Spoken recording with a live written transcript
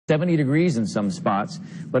70 degrees in some spots,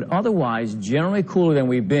 but otherwise generally cooler than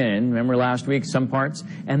we've been. Remember last week, some parts?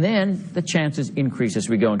 And then the chances increase as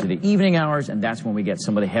we go into the evening hours, and that's when we get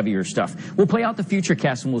some of the heavier stuff. We'll play out the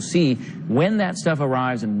futurecast, and we'll see when that stuff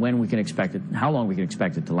arrives and when we can expect it, how long we can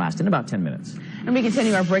expect it to last, in about 10 minutes. And we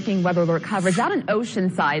continue our breaking weather alert coverage out in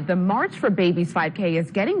Oceanside. The March for Babies 5K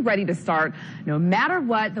is getting ready to start no matter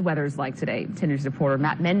what the weather is like today. 10 News reporter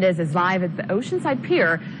Matt Mendez is live at the Oceanside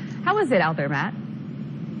Pier. How is it out there, Matt?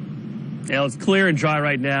 Yeah, it's clear and dry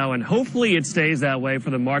right now, and hopefully it stays that way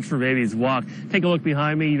for the March for Babies walk. Take a look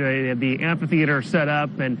behind me. They have the amphitheater set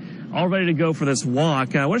up and all ready to go for this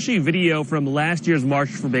walk. I want to show you video from last year's March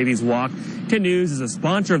for Babies walk. 10 News is a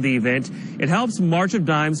sponsor of the event. It helps March of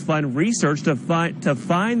Dimes fund research to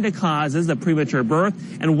find the causes of premature birth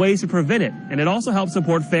and ways to prevent it. And it also helps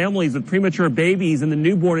support families with premature babies in the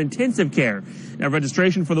newborn intensive care. Now,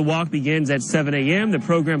 registration for the walk begins at 7 a.m. The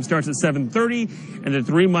program starts at 7:30, and the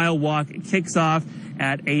 3-mile walk kicks off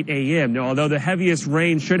at 8 a.m. Now, although the heaviest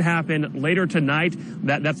rain should happen later tonight,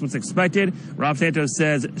 that's what's expected, Rob Santos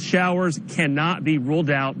says showers cannot be ruled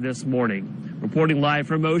out this morning. Reporting live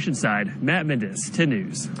from Oceanside, Matt Mendez, 10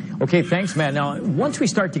 News. Okay, thanks, Matt. Now, once we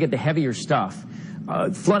start to get the heavier stuff,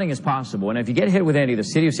 flooding is possible. And if you get hit with any, the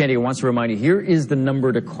city of San Diego wants to remind you, here is the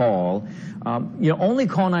number to call. Only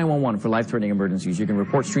call 911 for life-threatening emergencies. You can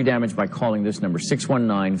report street damage by calling this number,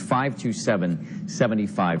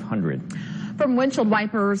 619-527-7500. From windshield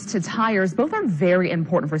wipers to tires, both are very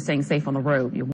important for staying safe on the road.